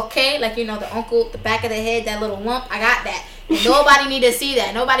 Okay, like you know the back of the head, that little lump, I got that. And nobody need to see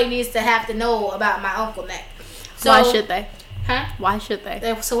that. Nobody needs to have to know about my uncle neck. So, why should they? Huh? Why should they?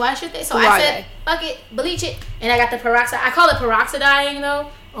 So why should they? So I said, fuck it, bleach it, and I got the peroxide. I call it peroxidizing though.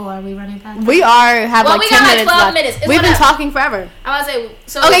 Oh, are we running past? We have like 10 minutes left. 12 minutes. We've been talking forever. I want to say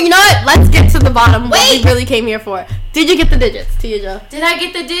so. Okay, you know what? Let's get to the bottom. What we really came here for. Did you get the digits, Tia? Did I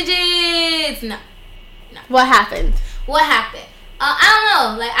get the digits? No. What happened? I don't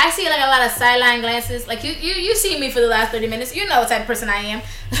know. Like I see like a lot of sideline glances. Like you see me for the last 30 minutes. You know what type of person I am.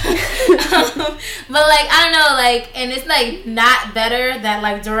 But like I don't know. Like and it's like not better that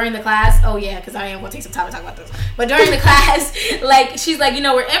like during the class. Oh yeah, because I am gonna take some time to talk about this. But during the class, like she's like you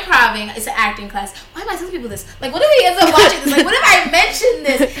know we're improving. It's an acting class. Why am I telling people this? Like what if he ends up watching this? Like what if I mention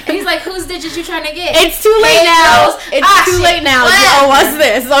this? And he's like, whose digits you trying to get? It's too late now. It's too late now. Oh, what's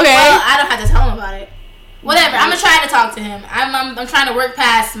this? Okay. Well, I don't have to tell him about it. Whatever. I'm gonna try to talk to him. I'm trying to work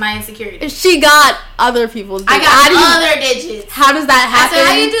past my insecurity. She got other people's digits. I got other digits. How does that happen? I said,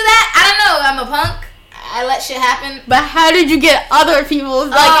 how you do that? I don't know. I'm a punk. I let shit happen. But how did you get other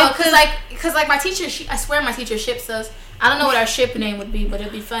people's? Cause my teacher. I swear my teacher ships us. I don't know what our ship name would be, but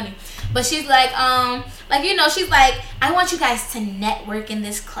it'd be funny. But she's like you know, she's like, I want you guys to network in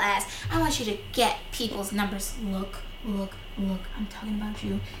this class. I want you to get people's numbers. Look. I'm talking about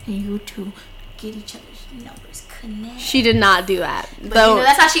you and you too. Get each other's numbers connect. She did not do that. But you know,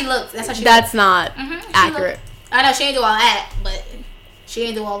 that's how she looks. That's not accurate. I know she ain't do all that, but she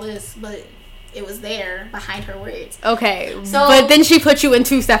ain't do all this, but it was there behind her words. Okay. So but then she put you in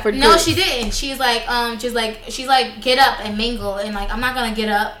 2 separate groups. No, she didn't. She's like get up and mingle and like I'm not gonna get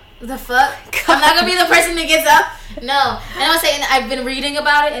up. The fuck? God. I'm not gonna be the person that gets up. No. And I was saying I've been reading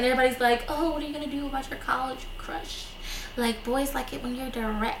about it and everybody's like, oh, what are you gonna do about your college crush? like boys like it when you're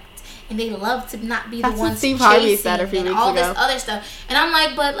direct. And they love to not be the ones Steve Harvey chasing said a few and weeks all ago. this other stuff. And I'm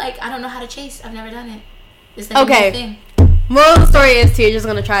like, but like I don't know how to chase. I've never done it. It's like okay. a new thing. Moral of the story is Tia's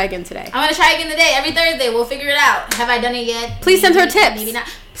gonna try again today. I'm gonna try again today. Every Thursday, we'll figure it out. Have I done it yet? Please send her tips. Maybe not.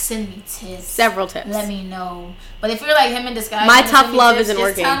 Send me tips. Several tips. Let me know. But if you're like him in disguise, my tough love isn't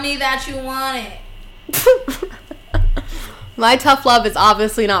working. Tell me that you want it. My tough love is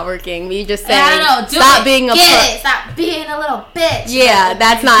obviously not working. Me just saying, I don't know. Stop being a Stop being a little bitch. Yeah,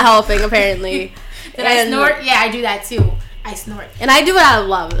 that's not helping apparently. Did I snort? Yeah, I do that too. I snort. And I do it out of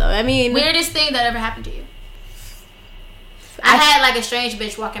love though. I mean, weirdest thing that ever happened to you? I had like a strange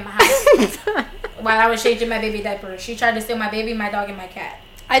bitch walk in my house while I was changing my baby diaper. She tried to steal my baby, my dog, and my cat.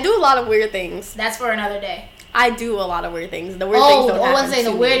 I do a lot of weird things. That's for another day. I do a lot of weird things. The weird things don't happen. I was saying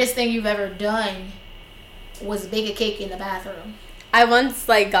the weirdest thing you've ever done was bake a cake in the bathroom. I once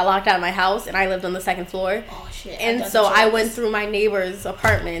got locked out of my house and I lived on the second floor. Oh shit. And so I went through my neighbor's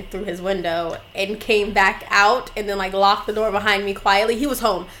apartment through his window and came back out and then locked the door behind me quietly. He was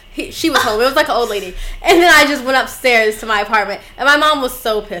home. She was home. It was like an old lady. And then I just went upstairs to my apartment and my mom was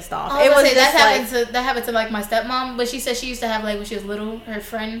so pissed off. That happened to my stepmom, but she said she used to have when she was little, her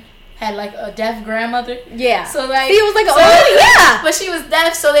friend had a deaf grandmother. Yeah. So it was an old lady. Yeah. But she was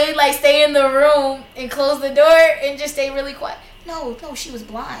deaf, so they stay in the room and close the door and just stay really quiet. No, she was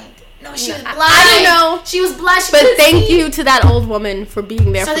blind. No, she was blind. I don't know. She was blind. But thank you to that old woman for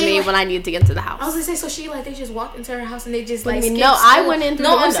being there for me when I needed to get into the house. I was gonna say, so she they just walked into her house and they just skipped school. I went in through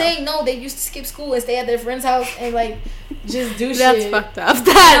the window. I'm saying they used to skip school and stay at their friend's house and just do shit. That's fucked up. And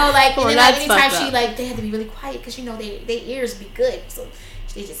then anytime she they had to be really quiet because their ears be good, so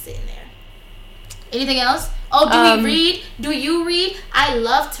they just sitting there. Anything else? Oh, do we read? Do you read? I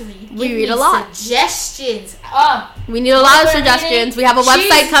love to read. We read a lot. Suggestions. We need a lot of suggestions. We have a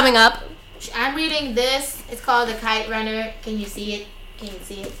website coming up. I'm reading this. It's called The Kite Runner. Can you see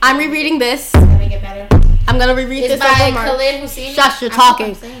it? I'm rereading this. It's gonna get better. I'm gonna reread this over March. Khalid Husseini. Shush, you're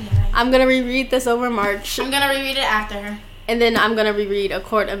talking. I'm gonna reread this over March. I'm gonna reread it after her. And then I'm gonna reread A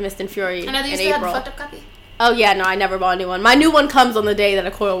Court of Mist and Fury in April. Have the fucked up copy? Oh yeah, no, I never bought a new one. My new one comes on the day that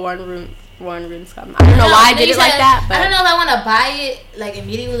A Court of Warren Rooms come. I don't know why I did it like that, but I don't know if I want to buy it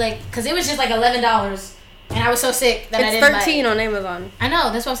immediately, because it was just $11, and I was so sick that I didn't buy it. It's $13 on Amazon. I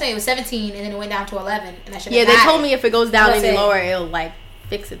know, that's what I'm saying. It was $17, and then it went down to $11, and I should. Yeah, they told me if it goes down any lower, it'll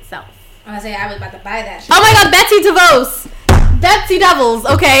fix itself. I was saying I was about to buy that. Oh my God, Betsy DeVos, Betsy Devils.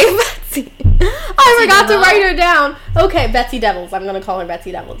 Okay, Betsy. I forgot to write her down. Okay, Betsy Devils. I'm gonna call her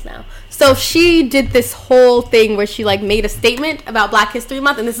Betsy Devils now. So she did this whole thing where she made a statement about Black History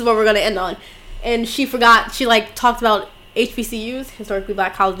Month, and this is what we're gonna end on. And she forgot. She talked about HBCUs, historically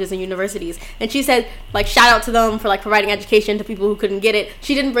black colleges and universities, and she said shout out to them for providing education to people who couldn't get it.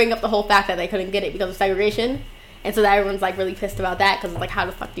 She didn't bring up the whole fact that they couldn't get it because of segregation. And so that everyone's really pissed about that because how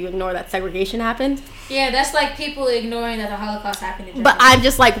the fuck do you ignore that segregation happened? Yeah, that's people ignoring that the Holocaust happened in Germany. But I'm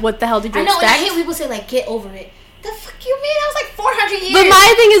just what the hell did you expect? I know, and I hate people say get over it. The fuck you mean? That was 400 years. But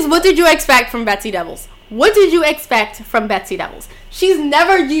my thing is, what did you expect from Betsy Devils? What did you expect from Betsy Devils? She's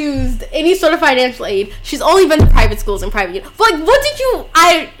never used any sort of financial aid. She's only been to private schools and private. What did you?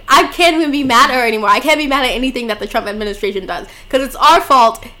 I can't even be mad at her anymore. I can't be mad at anything that the Trump administration does because it's our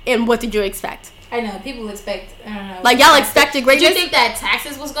fault. And what did you expect? I know, people expect, I don't know. Y'all expected greatness? Did you think that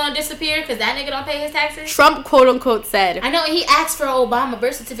taxes was going to disappear because that nigga don't pay his taxes? Trump, quote unquote, said. I know, he asked for Obama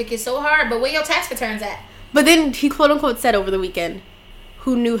birth certificate so hard, but where your tax returns at? But then he, quote unquote, said over the weekend,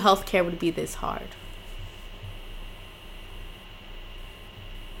 who knew healthcare would be this hard?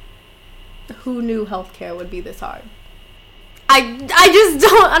 Who knew healthcare would be this hard? I just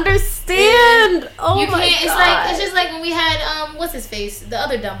don't understand. Oh my God. It's just when we had what's his face, the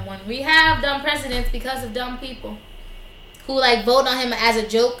other dumb one. We have dumb presidents because of dumb people who vote on him as a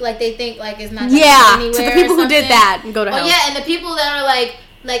joke, they think it's not anywhere. To the people who did that and go to hell. Oh yeah, and the people that are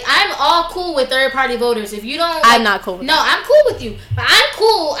I'm all cool with third party voters. If you don't, I'm not cool with that. No, I'm cool with you, but I'm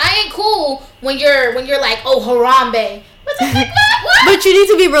cool. I ain't cool when you're oh Harambe. What? But you need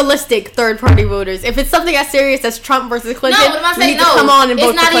to be realistic, third-party voters. If it's something as serious as Trump versus Clinton, you need to come on and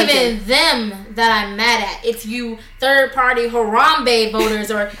vote for Clinton. It's not even them that I'm mad at. It's you third-party Harambe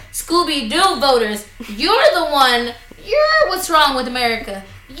voters or Scooby-Doo voters. You're the one. You're what's wrong with America.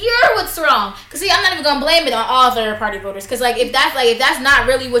 You're what's wrong. Because, see, I'm not even going to blame it on all third-party voters. Because, if that's not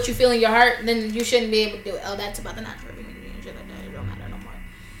really what you feel in your heart, then you shouldn't be able to do it. Oh, that's about the natural community. It don't matter no more.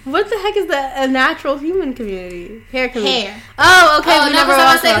 What the heck is a natural human community? Hair community. Hair. Oh, okay. We never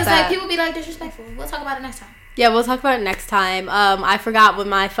talked about that. People be disrespectful. We'll talk about it next time. Yeah, we'll talk about it next time. I forgot what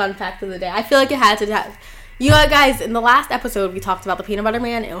my fun fact of the day. I feel like it had to have. You know what, guys? In the last episode, we talked about the Peanut Butter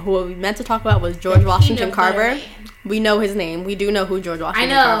Man, and who we meant to talk about was George Washington Carver. We know his name. We do know who George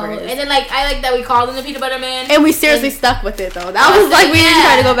Washington Carver is. And then, like, I like that we called him the Peanut Butter Man. And we seriously stuck with it, though. That was like, we didn't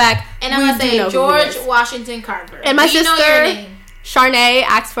try to go back. And I'm going to say George Washington Carver. And my sister, Charnay,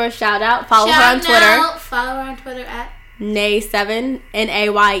 asked for a shout out. Follow her on Twitter. Follow her on Twitter at Nay7,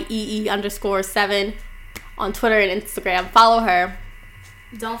 NAYEE_7 on Twitter and Instagram. Follow her.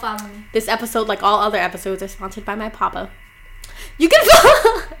 Don't follow me. This episode, like all other episodes, are sponsored by my papa. You can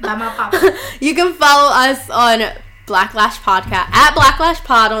follow by my papa. You can follow us on Blacklash Podcast at Blacklash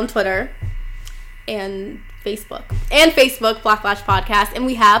Pod on Twitter and Facebook. Blacklash Podcast. And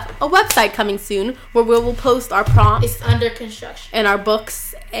we have a website coming soon where we will post our prompts. It's under construction. And our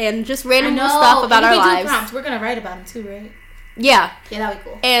books and just random stuff about our lives. Prompts. We're gonna write about them too, right? Yeah. Yeah, that'd be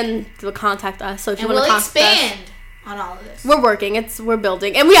cool. And they'll contact us. So if you want to contact expand us, on all of this. We're working. We're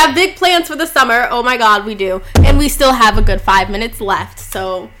building. And we have big plans for the summer. Oh my God, we do. And we still have a good 5 minutes left.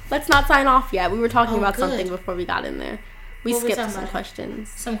 So let's not sign off yet. We were talking about something before we got in there. We skipped some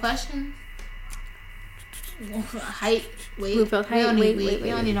questions. Some questions? Height, weight. Bluefield height, weight. We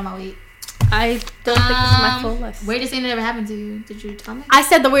don't need to know my weight. I don't think this is my full list. Weirdest thing that ever happened to you? Did you tell me? I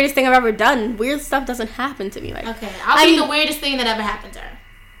said the weirdest thing I've ever done. Weird stuff doesn't happen to me. Like, okay, I'll be the weirdest thing that ever happened to her.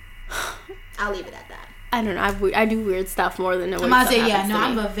 I'll leave it at that. I don't know. I do weird stuff more than I'm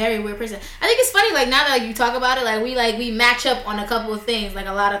a very weird person. I think it's funny. Like now that you talk about it, like we match up on a couple of things, like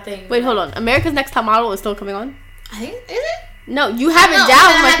a lot of things. Wait, hold on. America's Next Top Model is still coming on? I think is it? No, you have it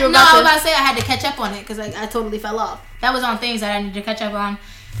down like you were about to. I was about to say I had to catch up on it because I totally fell off. That was on things that I needed to catch up on.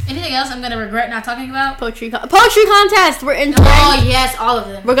 Anything else I'm gonna regret not talking about? Poetry contest. We're in. Oh yes, all of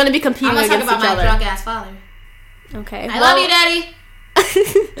them. We're gonna be competing against each other. I'm gonna talk about my drunk ass father. Okay. I love you, Daddy.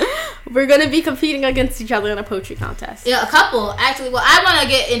 We're gonna be competing against each other in a poetry contest. Yeah, a couple actually. Well, I want to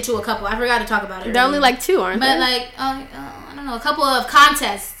get into a couple. I forgot to talk about it. They're only like 2, aren't they? But like, I don't know, a couple of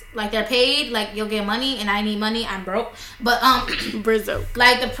contests. Like they're paid. Like you'll get money, and I need money. I'm broke. But Brizzo.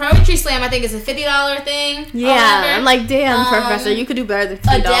 Like the poetry slam, I think is a $50 thing. Yeah, I'm like, damn, Professor, you could do better than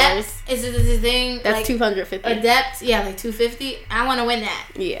 $50. Adept is the thing. That's like, $250. Adept, yeah, like $250. I want to win that.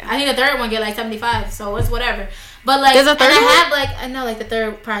 Yeah. I think the third one get like $75. So it's whatever. But like, there's a third one? I know like the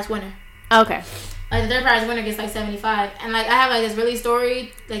third prize winner. Okay. Like the third prize winner gets like $75, and like I have like this really good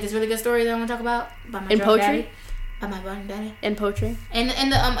story that I want to talk about my in poetry. Daddy. By my drunk daddy. In poetry. And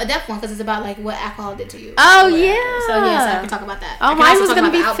the adept one because it's about like what alcohol did to you. Oh yeah. So I can talk about that. Oh, mine was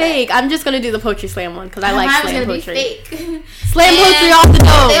gonna be fake. I'm just gonna do the poetry slam one because I like slam poetry. Fake. Slam poetry off the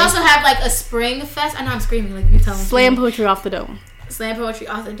dome. They also have like a spring fest. I know I'm screaming like you tell me. Slam poetry off the dome. Slam poetry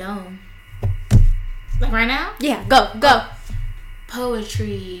off the dome. Like right now? Yeah, go.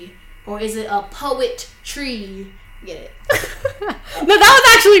 Poetry. Or is it a poet tree? Get it? No, that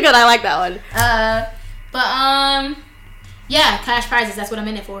was actually good. I like that one. Yeah, cash prizes. That's what I'm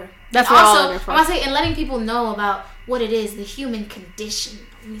in it for. That's what I'm in it for. I'm gonna say, and letting people know about what it is, the human condition.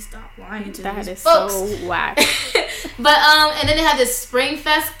 Let me stop lying to that these is folks. So whack. But and then they have this Spring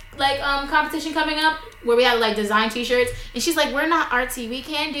Fest like competition coming up where we have like design T-shirts, and she's like, "We're not artsy. We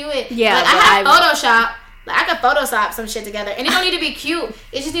can't do it." Yeah, like, I have Photoshop. Like I could Photoshop some shit together, and it don't need to be cute.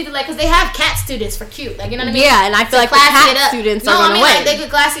 It just need to like, cause they have cat students for cute, like you know what I mean? Yeah, and I feel like the cat students are gonna win. Like they could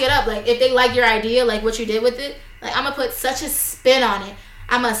classy it up. Like if they like your idea, like what you did with it, like I'm gonna put such a spin on it.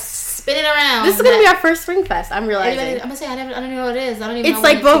 I'm gonna spin it around. This is gonna be our first Spring Fest. I'm realizing. I'm gonna say I don't even know what it is. I don't even. It's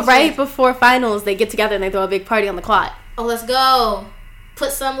like right before finals, they get together and they throw a big party on the quad. Oh, let's go!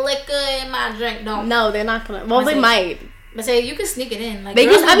 Put some liquor in my drink. No, they're not gonna. Well, they might. But say you can sneak it in. Like they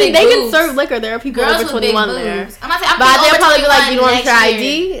can. I mean, they can serve liquor. There are people over 21 there. But they'll probably be like, "You don't want your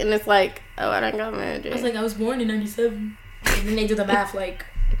ID," and it's like, "Oh, I don't got my ID." I was like, "I was born in '97," and then they do the math like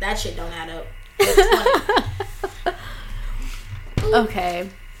that shit don't add up. Okay.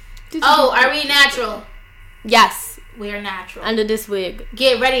 Oh, are we natural? Yes, we are natural. Under this wig.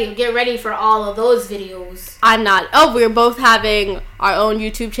 Get ready for all of those videos. I'm not. Oh, we're both having our own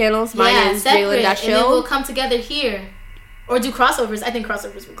YouTube channels. Mine is Jalen Dash and then we'll come together here. Or do crossovers. I think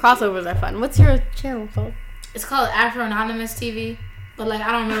crossovers would be Crossovers are fun. What's your channel called? It's called Afro Anonymous TV. But like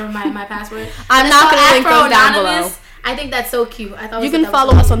I don't remember my password. I'm not gonna link those down below. I think that's so cute. I thought you can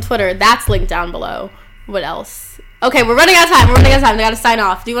follow us on Twitter. That's linked down below. What else? Okay, we're running out of time. They gotta sign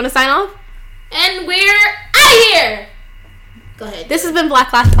off. Do you want to sign off? And we're out of here. Go ahead. This has been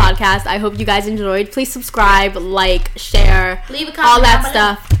Blacklash Podcast. I hope you guys enjoyed. Please subscribe, like, share, leave a comment, all that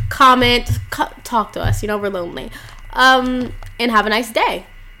stuff. Comment, talk to us. You know we're lonely. And have a nice day.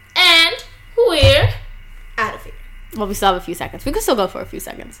 And we're out of here. Well, we still have a few seconds. We can still go for a few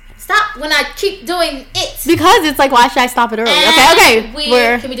seconds. Stop when I keep doing it. Because it's like, why should I stop it early? And okay.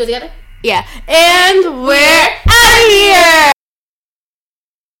 Can we do it together? Yeah. And we're out of here.